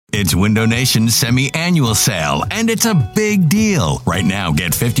It's Window Nation's semi-annual sale, and it's a big deal. Right now,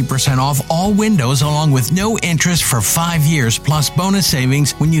 get 50% off all windows along with no interest for 5 years plus bonus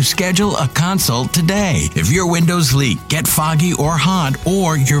savings when you schedule a consult today. If your windows leak, get foggy or hot,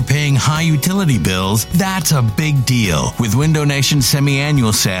 or you're paying high utility bills, that's a big deal. With Window Nation's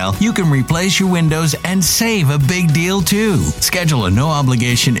semi-annual sale, you can replace your windows and save a big deal too. Schedule a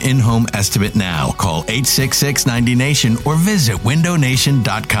no-obligation in-home estimate now. Call 866-90-NATION or visit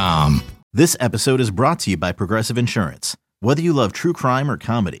windownation.com. This episode is brought to you by Progressive Insurance. Whether you love true crime or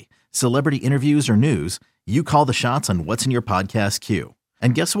comedy, celebrity interviews or news, you call the shots on what's in your podcast queue.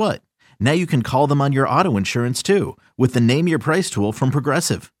 And guess what? Now you can call them on your auto insurance too with the Name Your Price tool from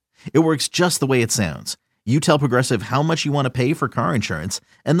Progressive. It works just the way it sounds. You tell Progressive how much you want to pay for car insurance,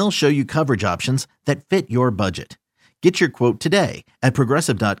 and they'll show you coverage options that fit your budget. Get your quote today at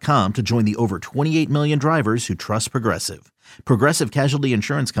Progressive.com to join the over 28 million drivers who trust Progressive. Progressive Casualty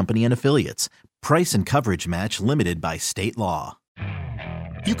Insurance Company and Affiliates. Price and coverage match limited by state law.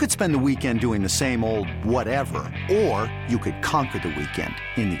 You could spend the weekend doing the same old whatever, or you could conquer the weekend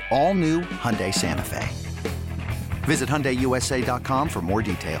in the all-new Hyundai Santa Fe. Visit HyundaiUSA.com for more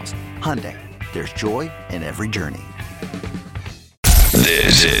details. Hyundai, there's joy in every journey.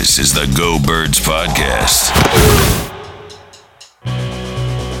 This is the Go Birds Podcast.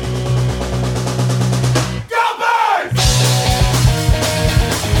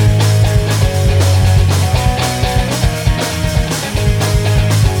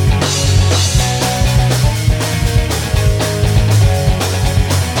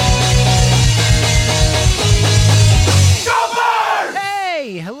 Go Birds!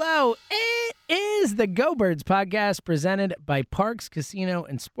 Hey, hello. It is the Go Birds Podcast presented by Parks Casino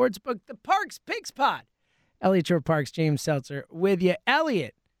and Sportsbook, the Parks Picks Pod. Elliot Shore Parks, James Seltzer with you.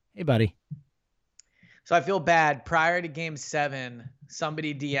 Elliot, hey, buddy. So I feel bad. Prior to Game 7,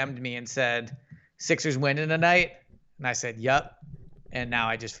 somebody DM'd me and said, Sixers winning tonight? And I said, yup. And now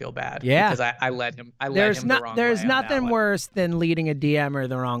I just feel bad. Yeah. Because I led him the wrong way. There's on nothing that one. worse than leading a DMer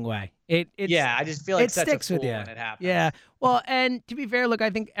the wrong way. I just feel like it such sticks a with fool you when it happens. Yeah. Well, and to be fair, look, I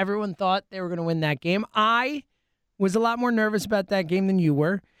think everyone thought they were going to win that game. I was a lot more nervous about that game than you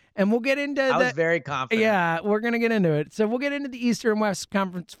were. And we'll get into I was very confident. Yeah, we're going to get into it. So we'll get into the Eastern and West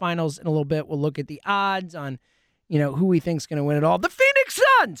Conference Finals in a little bit. We'll look at the odds on, who we think's going to win it all. The Phoenix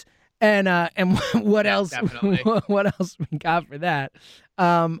Suns! And what else? Definitely. What else we got for that?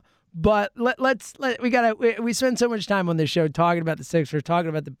 But we spend so much time on this show talking about the Sixers, talking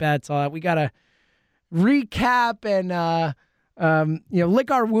about the bets, all that. We gotta recap and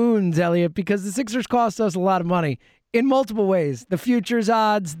lick our wounds, Elliot, because the Sixers cost us a lot of money in multiple ways. The futures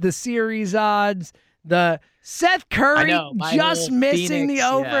odds, the series odds, the Seth Curry just missing Phoenix,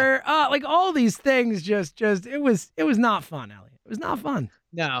 the over, like all these things. Just it was not fun, Elliot. It was not fun.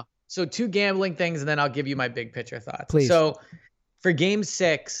 No. So 2 gambling things, and then I'll give you my big picture thoughts. Please. So for Game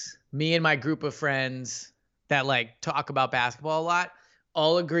 6, me and my group of friends that talk about basketball a lot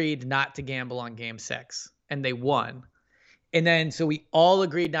all agreed not to gamble on Game 6, and they won. And then so we all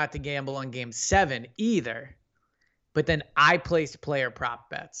agreed not to gamble on Game 7 either. But then I placed player prop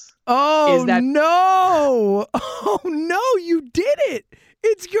bets. Oh, no. Oh, no, you did it.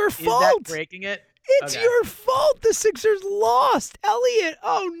 It's your fault. Is that breaking it? It's your fault. The Sixers lost, Elliot.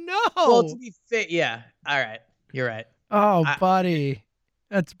 Oh, no. Well, to be fair, yeah. All right. You're right. Oh, buddy.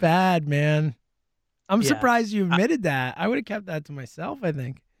 That's bad, man. I'm surprised you admitted that. I would have kept that to myself, I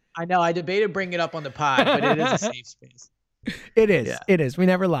think. I know. I debated bringing it up on the pod, but it is a safe space. It is. Yeah. It is. We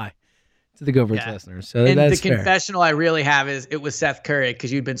never lie to the Go Birds listeners. So and that's the fair. confessional I really have is it was Seth Curry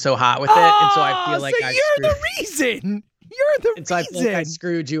because you'd been so hot with it. And so I feel like you're the reason. You're the reason. So I feel like I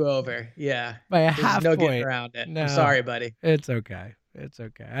screwed you over. Yeah. By a There's half no point. getting around it. No. I'm sorry, buddy. It's okay. It's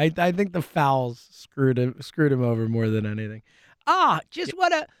okay. I think the fouls screwed him over more than anything.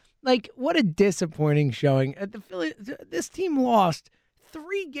 What a disappointing showing. At the Philly, this team lost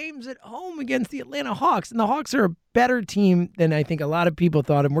 3 games at home against the Atlanta Hawks, and the Hawks are a better team than I think a lot of people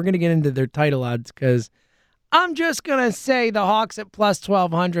thought. And we're going to get into their title odds because I'm just going to say the Hawks at plus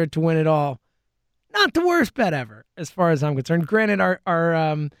 1,200 to win it all. Not the worst bet ever, as far as I'm concerned. Granted,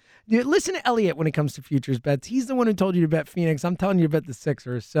 listen to Elliot when it comes to futures bets. He's the one who told you to bet Phoenix. I'm telling you to bet the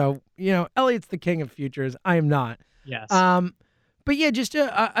Sixers. So, Elliot's the king of futures. I am not. Yes. But yeah, just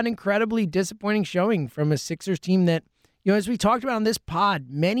an incredibly disappointing showing from a Sixers team that, as we talked about on this pod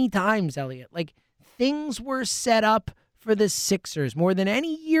many times, Elliot, things were set up for the Sixers more than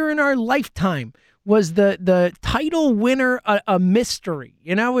any year in our lifetime. Was the title winner a mystery?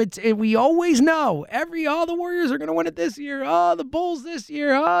 We always know the Warriors are going to win it this year. Oh, the Bulls this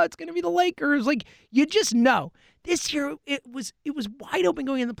year. Oh, it's going to be the Lakers. You just know This year, it was wide open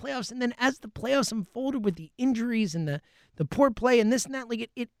going in the playoffs, and then as the playoffs unfolded with the injuries and the poor play and this and that, like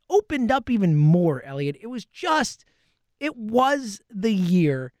it opened up even more, Elliot. It was the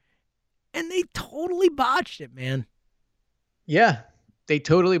year, and they totally botched it, man. Yeah, they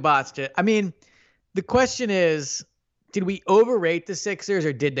totally botched it. I mean, the question is, did we overrate the Sixers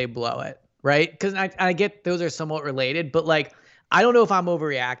or did they blow it, right? Because I get those are somewhat related, but like, I don't know if I'm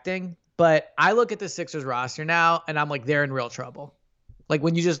overreacting, but I look at the Sixers roster now and I'm like, they're in real trouble. Like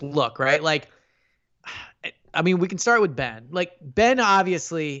when you just look, right? Like, I mean, we can start with Ben. Like Ben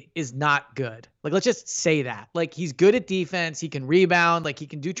obviously is not good. Like, let's just say that. Like he's good at defense. He can rebound. Like he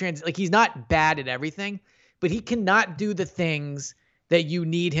can do like he's not bad at everything, but he cannot do the things that you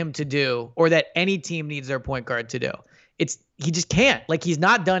need him to do or that any team needs their point guard to do. He just can't. Like he's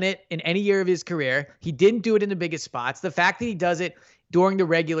not done it in any year of his career. He didn't do it in the biggest spots. The fact that he does it during the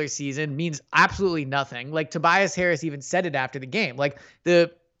regular season means absolutely nothing. Like Tobias Harris even said it after the game. Like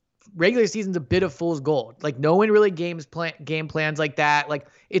the regular season's a bit of fool's gold. Like no one really game plans like that. Like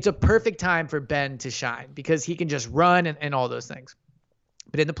it's a perfect time for Ben to shine because he can just run and all those things.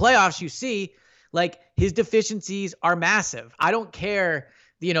 But in the playoffs, you see like his deficiencies are massive. I don't care,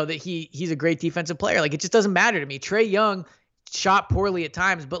 that he's a great defensive player. Like it just doesn't matter to me. Trae Young shot poorly at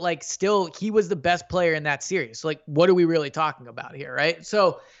times, but like still he was the best player in that series. So like what are we really talking about here, right?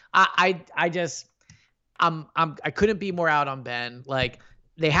 So I couldn't be more out on Ben. Like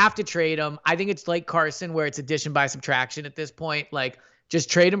they have to trade him. I think it's like Carson where it's addition by subtraction at this point. Like just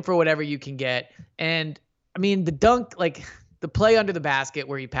trade him for whatever you can get. And I mean the dunk, like the play under the basket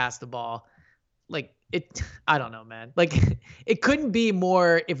where he passed the ball, like I don't know, man. Like it couldn't be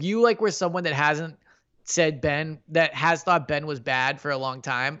more. If you like were someone that hasn't said Ben, that has thought Ben was bad for a long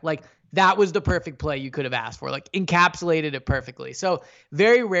time, like that was the perfect play you could have asked for, like encapsulated it perfectly. So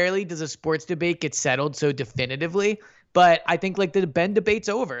very rarely does a sports debate get settled so definitively, but I think like the Ben debate's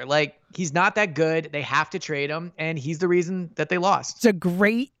over. Like he's not that good. They have to trade him and he's the reason that they lost. It's a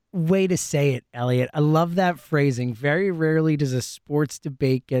great way to say it, Elliot. I love that phrasing. Very rarely does a sports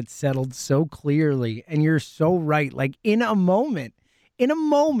debate get settled so clearly. And you're so right. Like in a moment,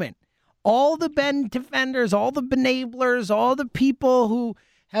 all the Ben defenders, all the benablers, all the people who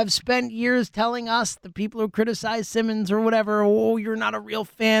have spent years telling us, the people who criticize Simmons or whatever, oh, you're not a real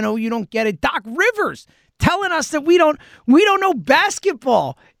fan, oh, you don't get it. Doc Rivers telling us that we don't know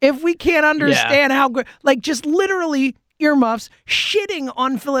basketball if we can't understand how good, like just literally earmuffs shitting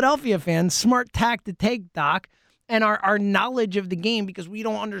on Philadelphia fans. Smart tack to take, Doc, and our knowledge of the game because we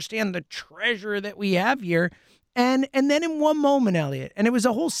don't understand the treasure that we have here. And then in one moment, Elliot, and it was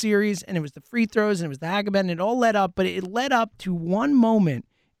a whole series, and it was the free throws, and it was the Hagabed, and it all led up, but it led up to one moment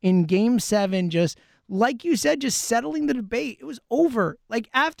in Game 7, just like you said, just settling the debate. It was over. Like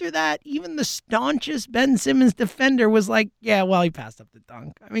after that, even the staunchest Ben Simmons defender was like, yeah, well, he passed up the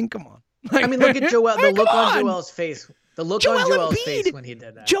dunk. I mean, come on. Like, I mean, look at Joel. The look on Joel's face. The look on Joel's face when he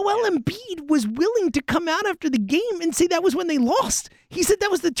did that. Joel Embiid was willing to come out after the game and say that was when they lost. He said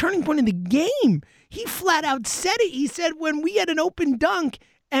that was the turning point in the game. He flat out said it. He said when we had an open dunk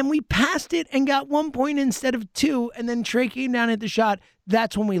and we passed it and got 1 point instead of 2, and then Trae came down at the shot,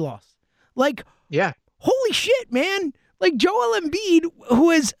 that's when we lost. Like, yeah, holy shit, man. Like Joel Embiid, who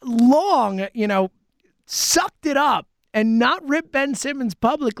has long, sucked it up and not ripped Ben Simmons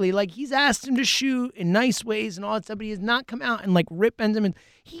publicly. Like he's asked him to shoot in nice ways and all that stuff, but he has not come out and like rip Ben Simmons.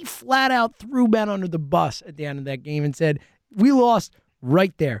 He flat out threw Ben under the bus at the end of that game and said, we lost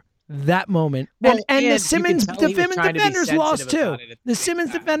right there. That moment. Well, and the Simmons defenders lost too. The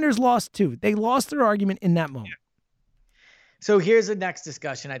Simmons defenders lost too. They lost their argument in that moment. So here's the next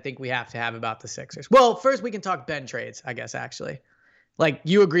discussion I think we have to have about the Sixers. Well, first we can talk Ben trades, I guess, actually. Like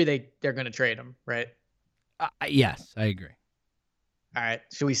you agree they're going to trade him, right? Yes, I agree. All right.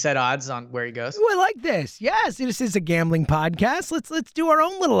 Should we set odds on where he goes? Ooh, I like this. Yes, this is a gambling podcast. Let's do our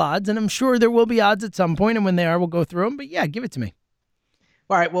own little odds, and I'm sure there will be odds at some point, and when they are, we'll go through them. But yeah, give it to me.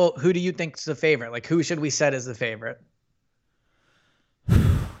 All right. Well, who do you think's the favorite? Like, who should we set as the favorite?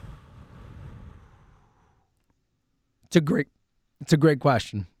 It's a great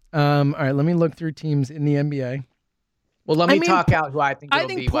question. All right, let me look through teams in the NBA. Well, let me talk out who I think it'll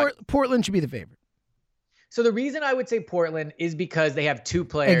be. Portland should be the favorite. So the reason I would say Portland is because they have two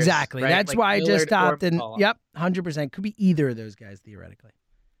players. Exactly. Right? That's like why Lillard I just stopped. And McCollum. 100%. Could be either of those guys theoretically.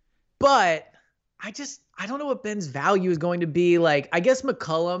 But I don't know what Ben's value is going to be. Like, I guess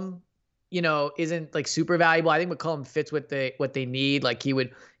McCollum, isn't like super valuable. I think McCollum fits what they need. Like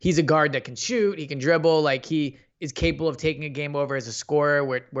he's a guard that can shoot, he can dribble, like he is capable of taking a game over as a scorer,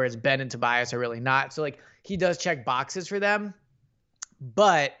 whereas Ben and Tobias are really not. So like he does check boxes for them.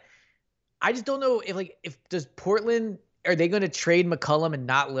 But I just don't know if does Portland, are they going to trade McCollum and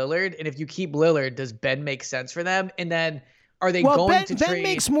not Lillard? And if you keep Lillard, does Ben make sense for them? And then are they going to trade? Ben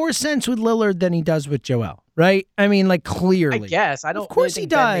makes more sense with Lillard than he does with Joel, right? I mean, like, clearly. I guess. I don't Of course really he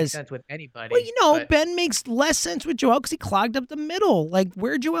think Ben does. makes sense with anybody. Well, but Ben makes less sense with Joel because he clogged up the middle. Like,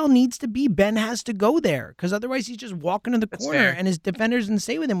 where Joel needs to be, Ben has to go there because otherwise he's just walking in the corner fair. and his defenders can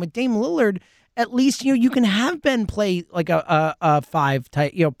stay with him. With Dame Lillard, at least, you can have Ben play like a 5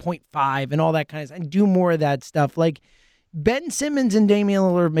 type, 0.5 and all that kind of stuff and do more of that stuff. Like, Ben Simmons and Damian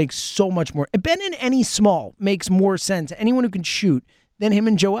Lillard make so much more. Ben in any small makes more sense. Anyone who can shoot than him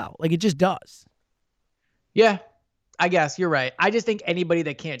and Joel. Like, it just does. yeah, I guess you're right. I just think anybody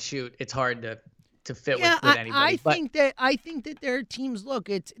that can't shoot, it's hard to fit with anybody. I think that their teams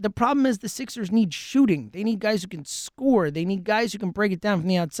the problem is the Sixers need shooting. They need guys who can score. They need guys who can break it down from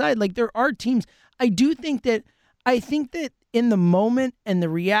the outside. Like, there are teams. I think that in the moment and the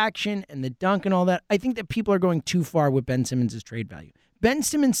reaction and the dunk and all that, I think that people are going too far with Ben Simmons' trade value. Ben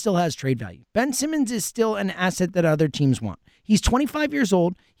Simmons still has trade value. Ben Simmons is still an asset that other teams want. He's 25 years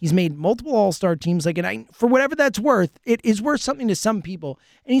old. He's made multiple All-Star teams. For whatever that's worth, it is worth something to some people.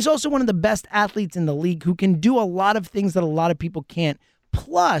 And he's also one of the best athletes in the league who can do a lot of things that a lot of people can't.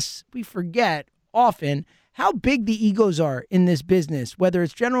 Plus, we forget often how big the egos are in this business, whether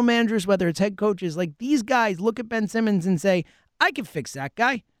it's general managers, whether it's head coaches. Like, these guys look at Ben Simmons and say, I can fix that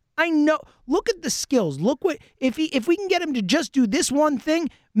guy. I know. Look at the skills. Look what if we can get him to just do this one thing,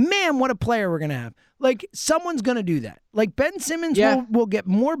 man, what a player we're gonna have. Like, someone's gonna do that. Like, Ben Simmons will get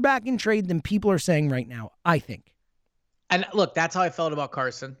more back in trade than people are saying right now, I think. And look, that's how I felt about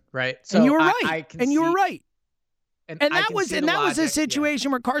Carson, right? So and you were right. You were right. And that was a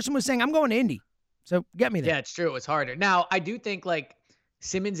situation where Carson was saying, I'm going to Indy. So get me there. Yeah, it's true. It was harder. Now, I do think like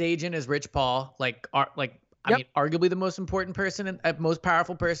Simmons' agent is Rich Paul, I mean, arguably the most important person and most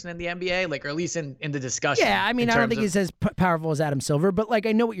powerful person in the NBA, or at least in the discussion. Yeah, I mean, I don't think he's as powerful as Adam Silver, but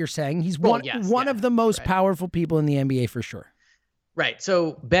I know what you're saying. He's one of the most powerful people in the NBA for sure. Right.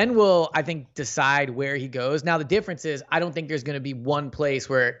 So Ben will, I think, decide where he goes. Now, the difference is I don't think there's going to be one place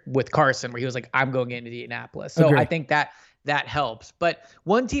with Carson where he was like, I'm going into Indianapolis. So I think that helps. But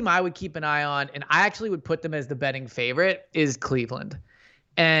one team I would keep an eye on, and I actually would put them as the betting favorite, is Cleveland.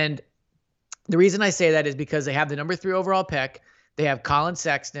 And the reason I say that is because they have the number 3 overall pick. They have Colin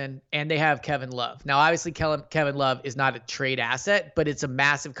Sexton, and they have Kevin Love. Now, obviously, Kevin Love is not a trade asset, but it's a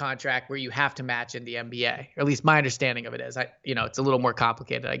massive contract where you have to match in the NBA. Or at least my understanding of it is. It's a little more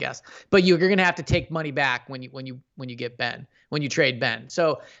complicated, I guess. But you're going to have to take money back when you get Ben, when you trade Ben.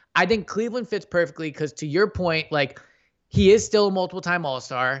 So I think Cleveland fits perfectly because, to your point, he is still a multiple-time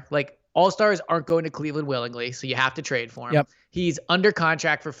All-Star. All-Stars aren't going to Cleveland willingly, so you have to trade for him. Yep. He's under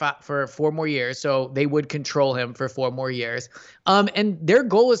contract for 4 more years, so they would control him for 4 more years. And their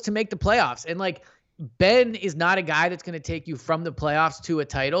goal is to make the playoffs. And Ben is not a guy that's going to take you from the playoffs to a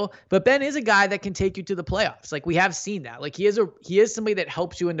title, but Ben is a guy that can take you to the playoffs. We have seen that. He is somebody that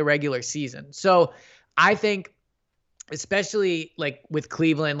helps you in the regular season. So I think, especially with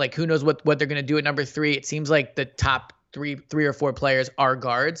Cleveland, who knows what they're going to do at number 3. It seems like the top three or four players are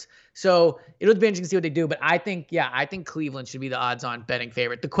guards. So it'll be interesting to see what they do. But I think Cleveland should be the odds-on betting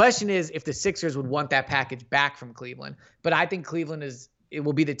favorite. The question is if the Sixers would want that package back from Cleveland. But I think Cleveland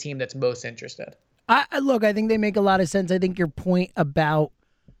will be the team that's most interested. I think they make a lot of sense. I think your point about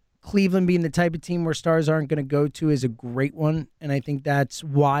Cleveland being the type of team where stars aren't going to go to is a great one. And I think that's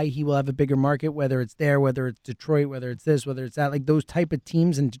why he will have a bigger market, whether it's there, whether it's Detroit, whether it's this, whether it's that. Those type of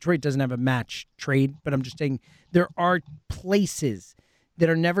teams, and Detroit doesn't have a match trade, but I'm just saying there are places that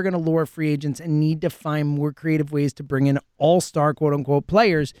are never going to lure free agents and need to find more creative ways to bring in all-star, quote-unquote,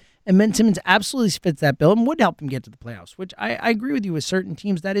 players. And Ben Simmons absolutely fits that bill and would help them get to the playoffs, which I agree with you with certain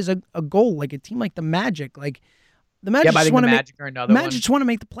teams. That is a goal, a team like the Magic. The Magic just want to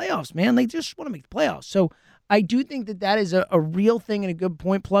make the playoffs, man. They just want to make the playoffs. So I do think that is a real thing and a good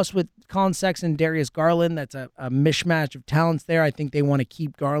point. Plus, with Colin Sexton and Darius Garland, that's a mishmash of talents there. I think they want to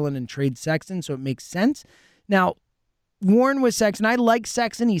keep Garland and trade Sexton, so it makes sense. Now, Warren with Sexton. I like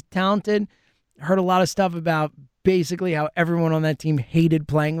Sexton. He's talented. Heard a lot of stuff about basically how everyone on that team hated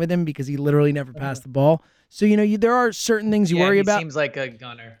playing with him because he literally never passed the ball. So, there are certain things you worry about. He seems like a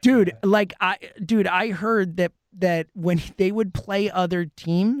gunner. Dude, I heard that when they would play other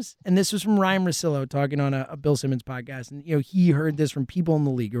teams, and this was from Ryan Russillo talking on a Bill Simmons podcast, and he heard this from people in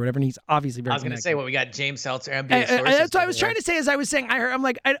the league or whatever, and he's obviously very. I was going to say, we got James Seltzer, NBA sources. That's what I was trying to say. As I was saying,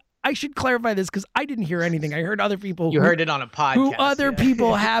 I should clarify this because I didn't hear anything. I heard other people. You heard it on a podcast. Who other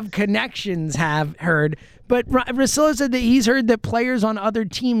people have connections have heard, but Russillo said that he's heard that players on other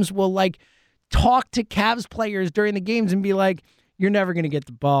teams will talk to Cavs players during the games and be like, you're never going to get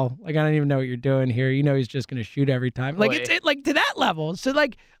the ball. Like, I don't even know what you're doing here. You know he's just going to shoot every time. Like, it's like to that level. So,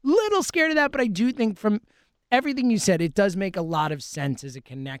 like, little scared of that, but I do think from everything you said, it does make a lot of sense as a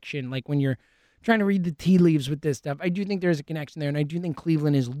connection. Like, when you're trying to read the tea leaves with this stuff, I do think there's a connection there, and I do think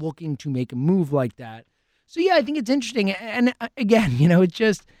Cleveland is looking to make a move like that. So, yeah, I think it's interesting. And, again, you know, it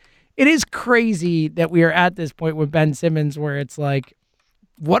is crazy that we are at this point with Ben Simmons where it's like,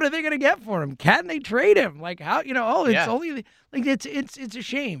 what are they going to get for him? Can they trade him? Like, how, you know, it's only, like, it's a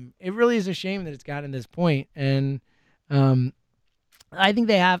shame. It really is a shame that it's gotten to this point. And I think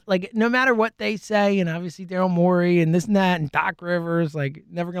they have, like, no matter what they say, and obviously Daryl Morey and this and that and Doc Rivers, like,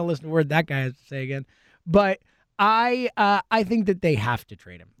 never going to listen to a word that guy has to say again. But I think that they have to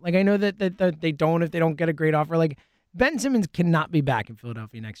trade him. Like, I know that they don't if they don't get a great offer. Like, Ben Simmons cannot be back in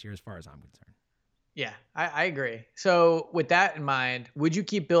Philadelphia next year as far as I'm concerned. Yeah, I agree. So with that in mind, would you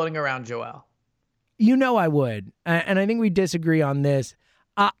keep building around Joel? You know I would. And I think we disagree on this.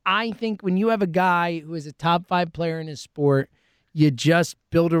 I think when you have a guy who is a top 5 player in his sport, you just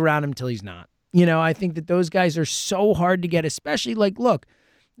build around him till he's not. You know, I think that those guys are so hard to get, especially like, look,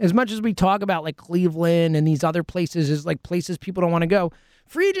 as much as we talk about like Cleveland and these other places as like places people don't want to go,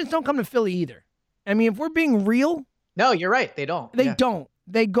 free agents don't come to Philly either. I mean, if we're being real. No, you're right. They don't. They don't.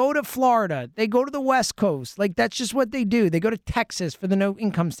 They go to Florida. They go to the West Coast. Like, that's just what they do. They go to Texas for the no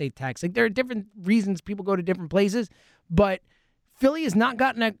income state tax. Like, there are different reasons people go to different places, but Philly has not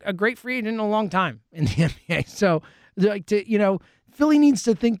gotten a great free agent in a long time in the NBA. So, like, Philly needs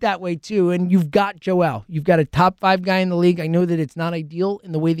to think that way too. And you've got Joel. You've got a top 5 guy in the league. I know that it's not ideal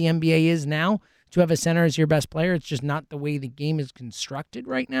in the way the NBA is now to have a center as your best player. It's just not the way the game is constructed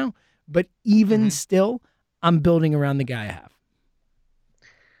right now. But even still, I'm building around the guy I have.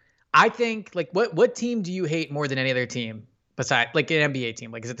 I think, like, what team do you hate more than any other team besides, like, an NBA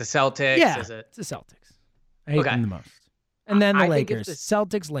team? Like, is it the Celtics? Yeah, it's the Celtics. I hate them the most. And then the Lakers.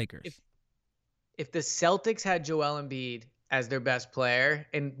 Celtics, Lakers. If the Celtics had Joel Embiid as their best player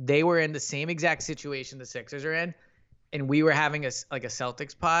and they were in the same exact situation the Sixers are in, and we were having a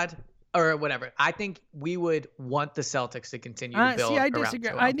Celtics pod or whatever, I think we would want the Celtics to continue to build I around disagree.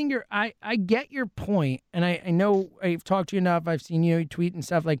 Joel. I think I get your point, and I know I've talked to you enough. I've seen you tweet and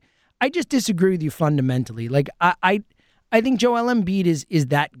stuff. Like, I just disagree with you fundamentally. Like, I think Joel Embiid is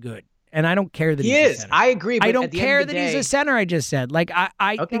that good, and I don't care that he's a center. I agree. But I don't at the care end of that the day, he's a center. I just said, like,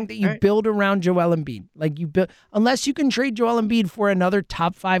 I think that you right. build around Joel Embiid. Like, you build, unless you can trade Joel Embiid for another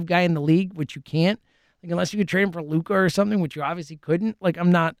top 5 guy in the league, which you can't. Like, unless you could trade him for Luka or something, which you obviously couldn't. Like,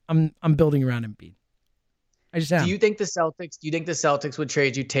 I'm building around Embiid. I just am. Do you think the Celtics would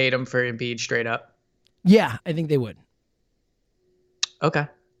trade you Tatum for Embiid straight up? Yeah, I think they would. Okay.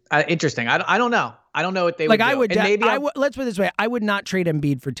 Interesting. I don't know. I don't know what they like. would do. I would. And maybe let's put it this way. I would not trade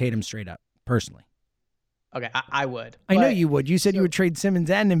Embiid for Tatum straight up, personally. Okay, I would. I know you would. You said you would trade Simmons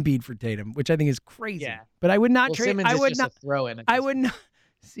and Embiid for Tatum, which I think is crazy. Yeah. But I would not trade. Simmons I would is not just a throw in. I would not.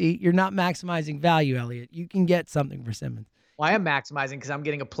 See, you're not maximizing value, Elliot. You can get something for Simmons. Well, I am maximizing because I'm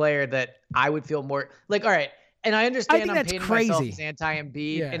getting a player that I would feel more like. All right, and I understand I'm painting myself as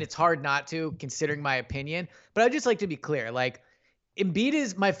anti-Embiid, and it's hard not to, considering my opinion. But I'd just like to be clear, like, Embiid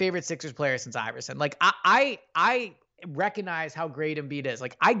is my favorite Sixers player since Iverson. Like, I recognize how great Embiid is.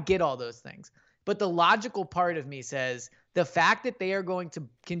 Like, I get all those things. But the logical part of me says the fact that they are going to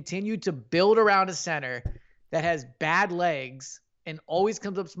continue to build around a center that has bad legs and always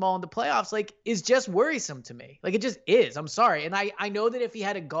comes up small in the playoffs, like, is just worrisome to me. Like, it just is. I'm sorry. And I know that if he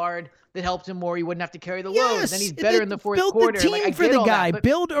had a guard that helped him more, he wouldn't have to carry the load. Then he's better in the fourth quarter. Build the team like, for the guy.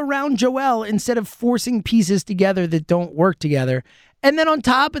 Build around Joel instead of forcing pieces together that don't work together. And then on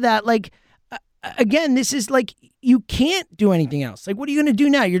top of that, like, again, this is like, you can't do anything else. Like, what are you going to do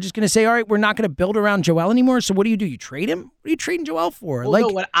now? You're just going to say, all right, we're not going to build around Joel anymore. So what do? You trade him? What are you trading Joel for? Well, like, no,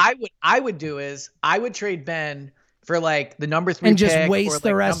 what I would do is I would trade Ben for, like, the number 3 and just pick, waste or, like,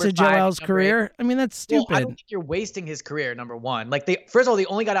 the rest of Joel's career. I mean, that's stupid. Well, I don't think you're wasting his career. Number one, like, first of all, they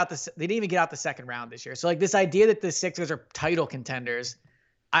didn't even get out the second round this year. So, like, this idea that the Sixers are title contenders,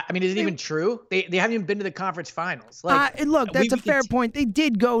 I mean, is it even true? They haven't even been to the conference finals. Like, and look, that's a fair point. They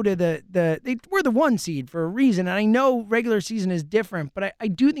did go to they were the 1 seed for a reason. And I know regular season is different, but I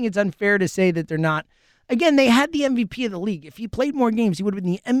do think it's unfair to say that they're not. Again, they had the MVP of the league. If he played more games, he would have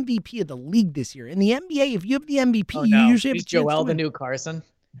been the MVP of the league this year. In the NBA, if you have the MVP, you usually have Is Joel the new Carson?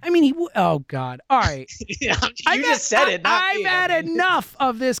 I mean, oh, God. All right. You just said it. I've had enough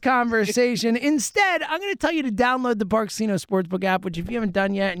of this conversation. Instead, I'm going to tell you to download the Parx Casino Sportsbook app, which if you haven't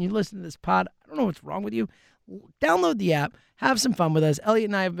done yet and you listen to this pod, I don't know what's wrong with you. Download the app. Have some fun with us. Elliot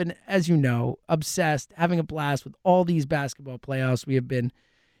and I have been, as you know, obsessed, having a blast with all these basketball playoffs. We have been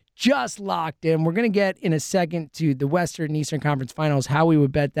just locked in. We're going to get in a second to the Western and Eastern Conference Finals, how we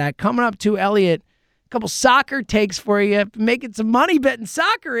would bet that. Coming up to Elliot, a couple soccer takes for you. Making some money betting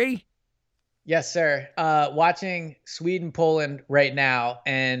soccer-y. Yes, sir. Watching Sweden-Poland right now,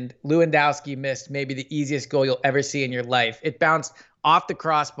 and Lewandowski missed maybe the easiest goal you'll ever see in your life. It bounced off the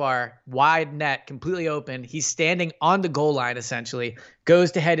crossbar, wide net, completely open. He's standing on the goal line, essentially,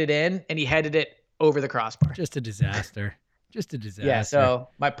 goes to head it in, and he headed it over the crossbar. Just a disaster. Just a disaster. Yeah, so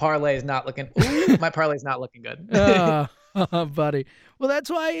my parlay is not looking good. Buddy. Well, that's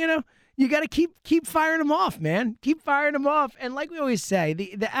why, you got to keep firing them off, man. Keep firing them off. And like we always say,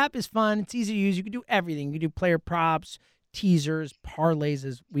 the app is fun. It's easy to use. You can do everything. You can do player props, teasers, parlays,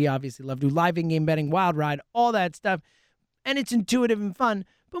 as we obviously love to do, live in-game betting, wild ride, all that stuff. And it's intuitive and fun.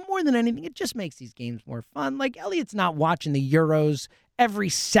 But more than anything, it just makes these games more fun. Like, Elliot's not watching the Euros every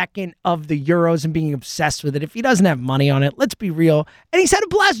second of the Euros and being obsessed with it. If he doesn't have money on it, let's be real. And he's had a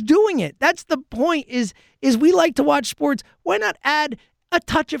blast doing it. That's the point, is we like to watch sports. Why not add a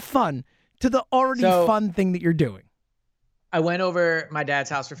touch of fun to the already fun thing that you're doing? I went over my dad's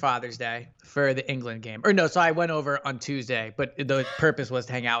house for Father's Day for the England game. So I went over on Tuesday, but the purpose was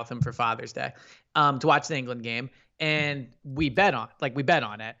to hang out with him for Father's Day, to watch the England game. And we bet on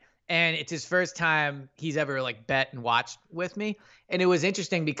it. And it's his first time he's ever bet and watched with me. And it was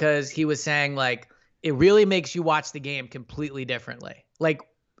interesting because he was saying it really makes you watch the game completely differently.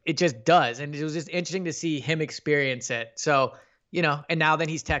 It just does. And it was just interesting to see him experience it. So, and now then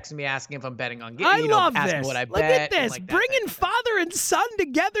he's texting me asking if I'm betting on games. I love asking this. what I bet. Look at this. Bringing father and son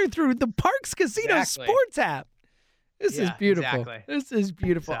together through the Parx Casino Sports app. This is beautiful. Exactly. This is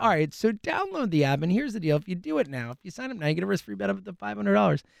beautiful. All right, so download the app, and here's the deal. If you do it now, if you sign up now, you get a risk-free bet up to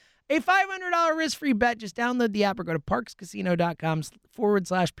 $500. A $500 risk-free bet. Just download the app or go to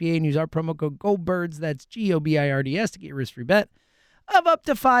parxcasino.com/PA and use our promo code GOBIRDS. That's GOBIRDS to get your risk-free bet of up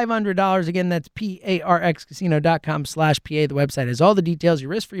to $500. Again, that's parxcasino.com/PA. The website has all the details. Your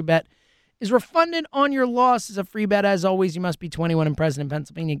risk-free bet is refunded on your loss. As a free bet. As always, you must be 21 and present in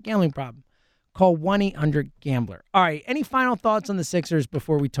Pennsylvania. Gambling problem? Call 1-800-GAMBLER. All right, any final thoughts on the Sixers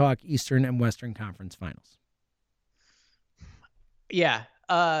before we talk Eastern and Western Conference Finals? Yeah.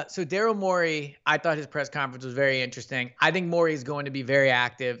 So Daryl Morey, I thought his press conference was very interesting. I think Morey is going to be very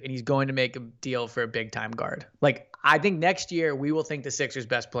active, and he's going to make a deal for a big-time guard. I think next year we will think the Sixers'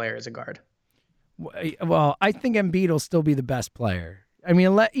 best player is a guard. Well, I think Embiid will still be the best player. I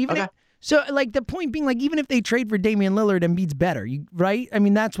mean, so the point being, even if they trade for Damian Lillard, Embiid's better, right? I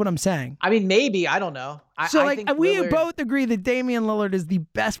mean, that's what I'm saying. I mean, maybe, I don't know. I think we Lillard... both agree that Damian Lillard is the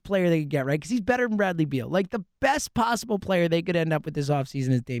best player they could get, right? Because he's better than Bradley Beal. The best possible player they could end up with this offseason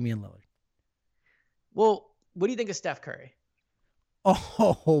is Damian Lillard. Well, what do you think of Steph Curry?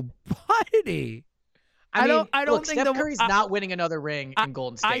 Oh, buddy. I don't think Steph Curry's not winning another ring in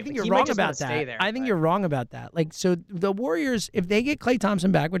Golden State. I think you're wrong about that. I think you're wrong about that. So the Warriors, if they get Klay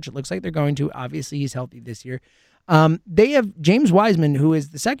Thompson back, which it looks like they're going to, obviously he's healthy this year. They have James Wiseman, who is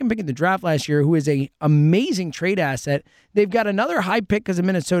the second pick in the draft last year, who is a amazing trade asset. They've got another high pick because of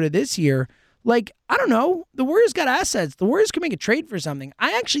Minnesota this year. I don't know. The Warriors got assets. The Warriors can make a trade for something.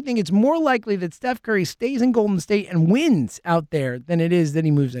 I actually think it's more likely that Steph Curry stays in Golden State and wins out there than it is that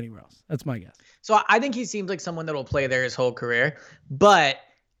he moves anywhere else. That's my guess. So I think he seems like someone that will play there his whole career. But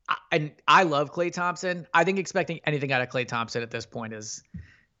I love Klay Thompson. I think expecting anything out of Klay Thompson at this point is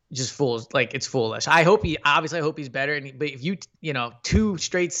just foolish. It's foolish. I hope he's better. But if 2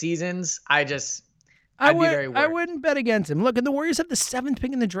 straight seasons, I'd be very worried. I wouldn't bet against him. Look, and the Warriors have the 7th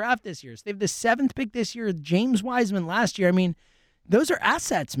pick in the draft this year. So they have the 7th pick this year. James Wiseman last year. I mean, those are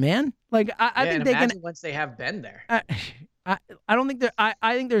assets, man. I think they can. Once they have Ben there. I don't think that.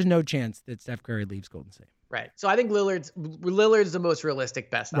 I think there's no chance that Steph Curry leaves Golden State. Right. So I think Lillard's the most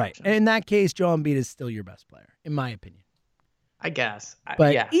realistic best option. Right. And in that case, Joel Embiid is still your best player, in my opinion. I guess.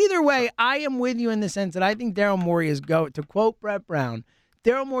 But either way, I am with you in the sense that I think Daryl Morey is to quote Brett Brown,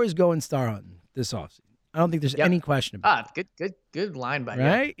 Daryl Morey is going star hunting this offseason. I don't think there's any question about it. Good line by you.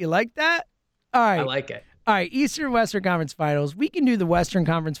 Right? You like that? All right. I like it. All right. Eastern Western Conference Finals. We can do the Western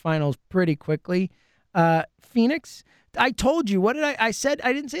Conference Finals pretty quickly. Phoenix. I told you. What did I said?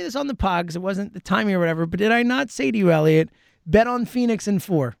 I didn't say this on the pod because it wasn't the timing or whatever, but did I not say to you, Elliot, bet on Phoenix in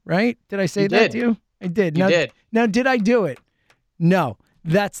 4, right? Did I say that to you? I did. You did. Now, did I do it? No.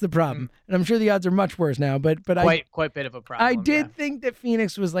 That's the problem. And I'm sure the odds are much worse now, but quite a bit of a problem. I did think that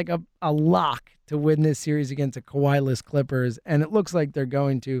Phoenix was like a lock to win this series against the Kawhi-less Clippers, and it looks like they're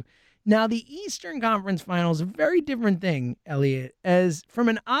going to. Now, the Eastern Conference Finals, a very different thing, Elliot, as from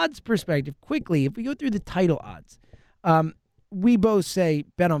an odds perspective, quickly, if we go through the title odds, we both say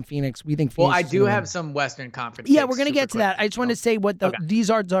bet on Phoenix. We think Phoenix. Well, I is do gonna have win. some Western Conference. Yeah, takes we're gonna super get to that. quickly. I just want to say what Okay. these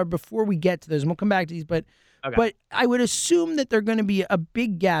odds are before we get to those, and we'll come back to these. But I would assume that they're going to be a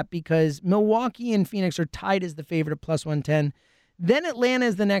big gap because Milwaukee and Phoenix are tied as the favorite at plus 110. Then Atlanta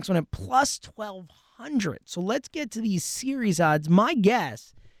is the next one at plus 1,200. So let's get to these series odds. My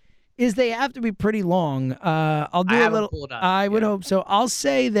guess is they have to be pretty long. I'll do I a haven't little. pulled up. I would hope so. I'll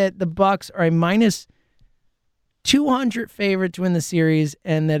say that the Bucks are a minus 200 favorite to win the series,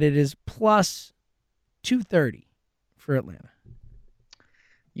 and that it is plus 230 for Atlanta.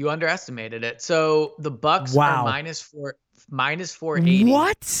 You underestimated it. So the Bucks Wow. are minus 480.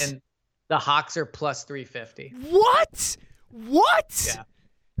 What? And the Hawks are plus 350. What? Yeah.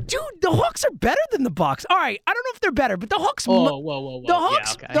 Dude, the Hawks are better than the Bucks. All right, I don't know if they're better, but the Hawks. Whoa. The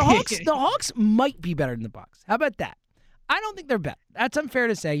Hawks. Yeah, okay. The Hawks might be better than the Bucks. How about that? I don't think they're better. That's unfair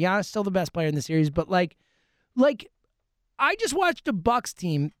to say. Giannis still the best player in the series, but like, I just watched a Bucks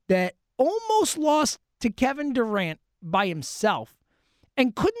team that almost lost to Kevin Durant by himself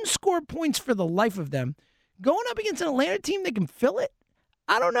and couldn't score points for the life of them. Going up against an Atlanta team that can fill it,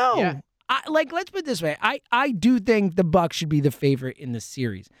 I don't know. Yeah. Let's put it this way. I do think the Bucks should be the favorite in the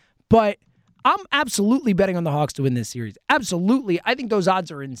series, but I'm absolutely betting on the Hawks to win this series. Absolutely. I think those odds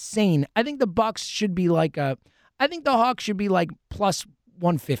are insane. I think the Bucks should be I think the Hawks should be like plus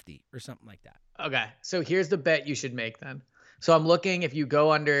 150 or something like that. Okay. So here's the bet you should make then. So I'm looking if you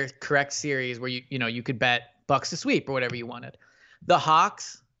go under correct series where you could bet Bucks to sweep or whatever you wanted. The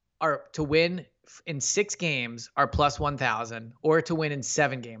Hawks are to win in 6 games are plus 1,000, or to win in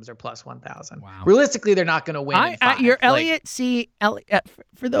 7 games are plus 1,000. Wow. Realistically, they're not going to win in 5. You're Elliot.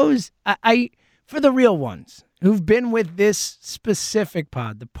 For those, for the real ones who've been with this specific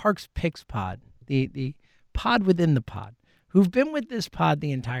pod, the Parks Picks pod, the pod within the pod, who've been with this pod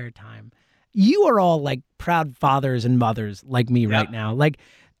the entire time, you are all like proud fathers and mothers like me right now. Like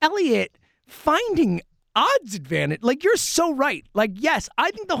Elliot finding odds advantage. Like, you're so right. Like, yes,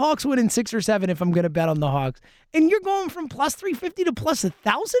 I think the Hawks win in 6 or 7 if I'm going to bet on the Hawks. And you're going from plus 350 to plus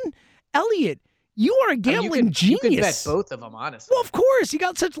 1,000? Elliot, you are a gambling genius. You could bet both of them, honestly. Well, of course. You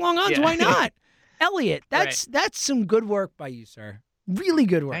got such long odds. Yeah. Why not? Elliot, that's some good work by you, sir. Really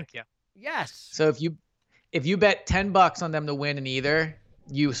good work. Thank you. Yes. So if you bet $10 on them to win in either,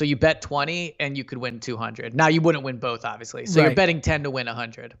 you bet 20 and you could win 200. Now you wouldn't win both, obviously. So you're betting 10 to win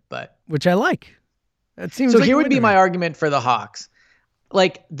 100, but which I like. That seems so like here would be my argument for the Hawks.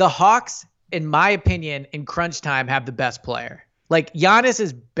 Like, the Hawks, in my opinion, in crunch time have the best player. Like, Giannis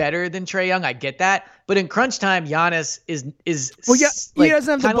is better than Trae Young. I get that, but in crunch time, Giannis is well, yeah, like, he doesn't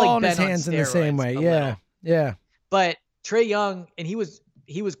have the kinda ball like in his Ben on hands in the same way. steroids a little. Yeah. But Trae Young, and he was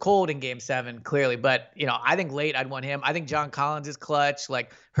cold in Game 7, clearly. But, I think late I'd want him. I think John Collins is clutch.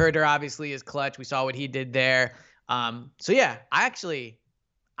 Like, Herder obviously is clutch. We saw what he did there. So yeah,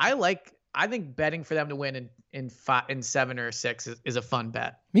 I think betting for them to win in 7 or 6 is a fun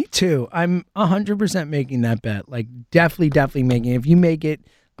bet. Me too. I'm 100% making that bet. Like, definitely making it. If you make it,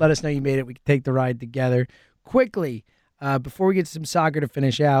 let us know you made it. We can take the ride together. Quickly, before we get to some soccer to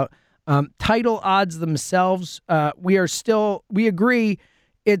finish out, title odds themselves, we agree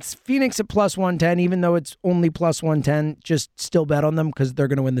it's Phoenix at plus 110, even though it's only plus 110, just still bet on them because they're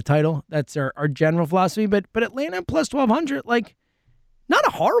going to win the title. That's our general philosophy. But Atlanta at plus 1,200, like, not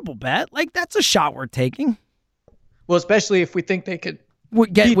a horrible bet. Like, that's a shot we're taking. Well, especially if we think they could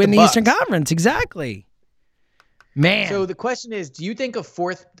win the Eastern Conference. Exactly. Man. So the question is, do you think of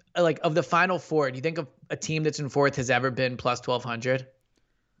fourth, like, of the final 4, do you think of a team that's in 4th has ever been plus 1,200?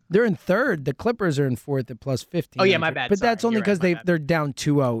 They're in 3rd. The Clippers are in 4th at plus 15. Oh, yeah, my bad. But that's only because they're down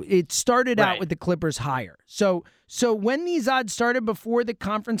 2-0. It started out Right. with the Clippers higher. So when these odds started before the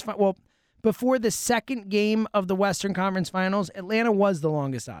conference, before the second game of the Western Conference Finals, Atlanta was the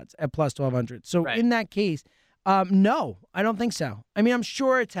longest odds at plus 1,200. So in that case, no, I don't think so. I mean, I'm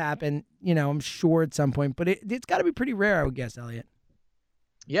sure it's happened. I'm sure at some point, but it's got to be pretty rare, I would guess, Elliot.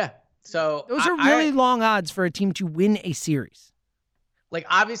 Yeah. So those are really long odds for a team to win a series. Like,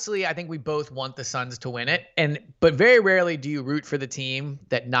 obviously, I think we both want the Suns to win it, but very rarely do you root for the team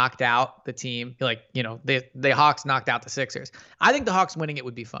that knocked out the team. Like, the Hawks knocked out the Sixers. I think the Hawks winning it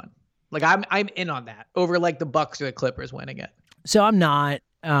would be fun. Like, I'm in on that over like the Bucks or the Clippers winning it. So I'm not.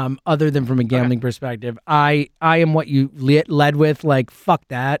 Other than from a gambling perspective, I am what you led with. Like, fuck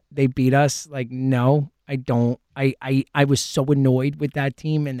that, they beat us. Like, no, I don't. I was so annoyed with that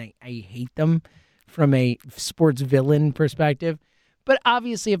team, and I hate them from a sports villain perspective. But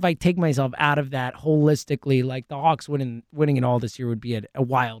obviously, if I take myself out of that holistically, like, the Hawks winning it all this year would be a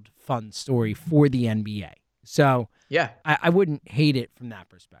wild, fun story for the NBA. So Yeah. I wouldn't hate it from that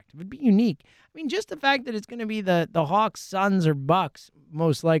perspective. It'd be unique. I mean, just the fact that it's going to be the Hawks, Suns, or Bucks,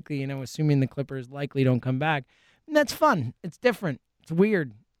 most likely, assuming the Clippers likely don't come back. And that's fun. It's different. It's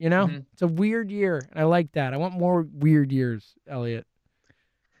weird, It's a weird year, and I like that. I want more weird years, Elliot.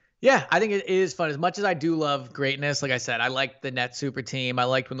 Yeah, I think it is fun. As much as I do love greatness, like I said, I like the Nets super team. I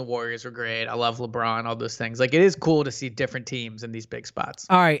liked when the Warriors were great. I love LeBron, all those things. Like, it is cool to see different teams in these big spots.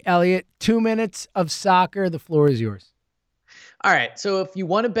 All right, Elliot, 2 minutes of soccer. The floor is yours. All right, so if you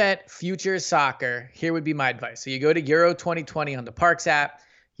want to bet futures soccer, here would be my advice. So you go to Euro 2020 on the Parks app.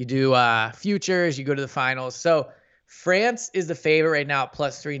 You do futures. You go to the finals. So France is the favorite right now at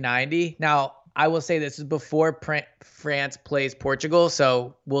plus 390. Now, I will say this is before France plays Portugal,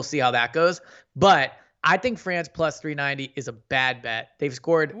 so we'll see how that goes. But I think France plus 390 is a bad bet. They've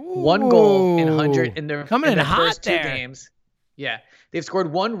scored one goal in 100 in their first two games. Yeah, they've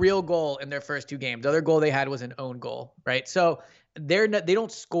scored one real goal in their first 2 games. The other goal they had was an own goal, right? So they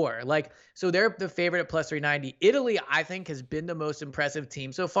don't score. So they're the favorite at plus 390. Italy, I think, has been the most impressive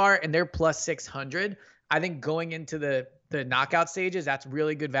team so far, and they're plus 600. I think going into the knockout stages, that's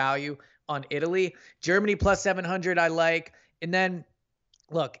really good value on Italy. Germany plus 700 I like. And then,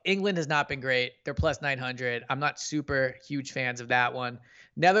 look, England has not been great. They're plus 900. I'm not super huge fans of that one.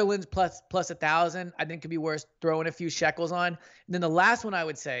 Netherlands plus 1,000 I think could be worth throwing a few shekels on. And then the last one I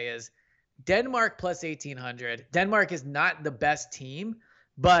would say is Denmark plus 1,800. Denmark is not the best team,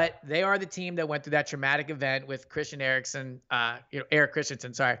 but they are the team that went through that traumatic event with Erik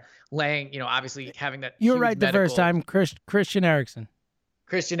Christensen, laying, obviously having that. You're right the first time, Christian Eriksen,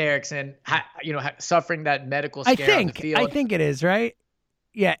 suffering that medical scare on the field. I think it is, right?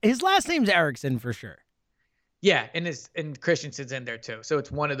 Yeah, his last name's Erickson for sure. Yeah, and Christensen's in there too. So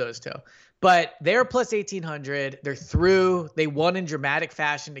it's one of those two. But they're plus 1,800. They're through. They won in dramatic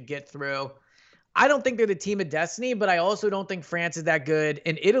fashion to get through. I don't think they're the team of destiny, but I also don't think France is that good.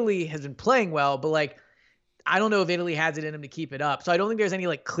 And Italy has been playing well, but I don't know if Italy has it in them to keep it up. So I don't think there's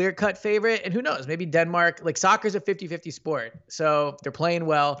any clear-cut favorite. And who knows, maybe Denmark, soccer's a 50-50 sport. So they're playing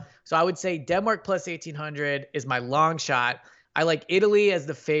well. So I would say Denmark plus 1,800 is my long shot. I like Italy as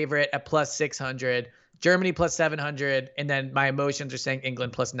the favorite at plus 600, Germany plus 700, and then my emotions are saying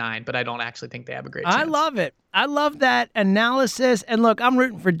England plus 9, but I don't actually think they have a great chance. I love it. I love that analysis. And look, I'm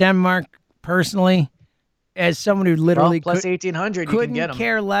rooting for Denmark personally. As someone who literally plus 1,800, you can get them.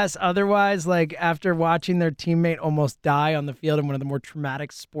 Care less otherwise, after watching their teammate almost die on the field in one of the more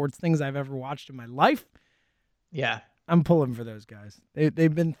traumatic sports things I've ever watched in my life. Yeah. I'm pulling for those guys.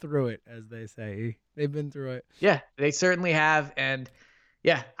 They've been through it, as they say. They've been through it. Yeah, they certainly have. And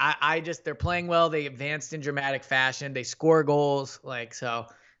yeah, they're playing well. They advanced in dramatic fashion. They score goals. So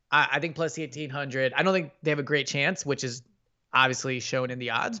I think plus 1,800. I don't think they have a great chance, which is obviously shown in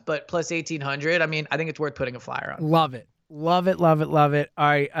the odds, but plus 1,800. I mean, I think it's worth putting a flyer on. Love it. Love it. Love it. Love it. All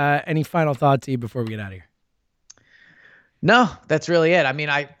right. Any final thoughts, E, before we get out of here? No, that's really it. I mean,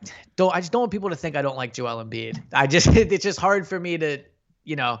 I just don't want people to think I don't like Joel Embiid. It's just hard for me to,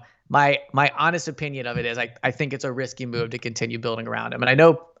 my honest opinion of it is I think it's a risky move to continue building around him. And I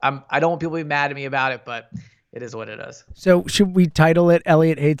know I don't want people to be mad at me about it, but it is what it is. So should we title it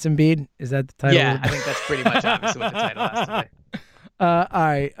Elliot Hates Embiid? Is that the title? Yeah, I think that's pretty much obviously what the title has to be. All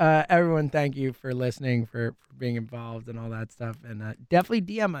right. Everyone, thank you for listening, for being involved and all that stuff. And definitely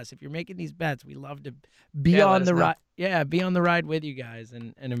DM us if you're making these bets. We love to be on the ride. Yeah, be on the ride with you guys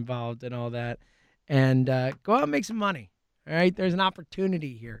and involved and all that. And go out and make some money. All right? There's an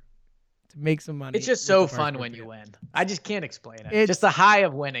opportunity here to make some money. It's just so fun when you win. I just can't explain it. It's just the high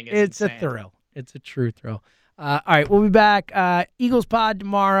of winning is It's insane. A thrill. It's a true thrill. All right, we'll be back. Eagles pod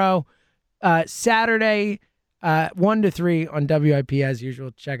tomorrow, Saturday, 1 to 3 on WIP as usual.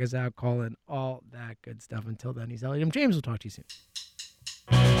 Check us out, call in, all that good stuff. Until then, he's Elliot. I'm James. We'll talk to you soon.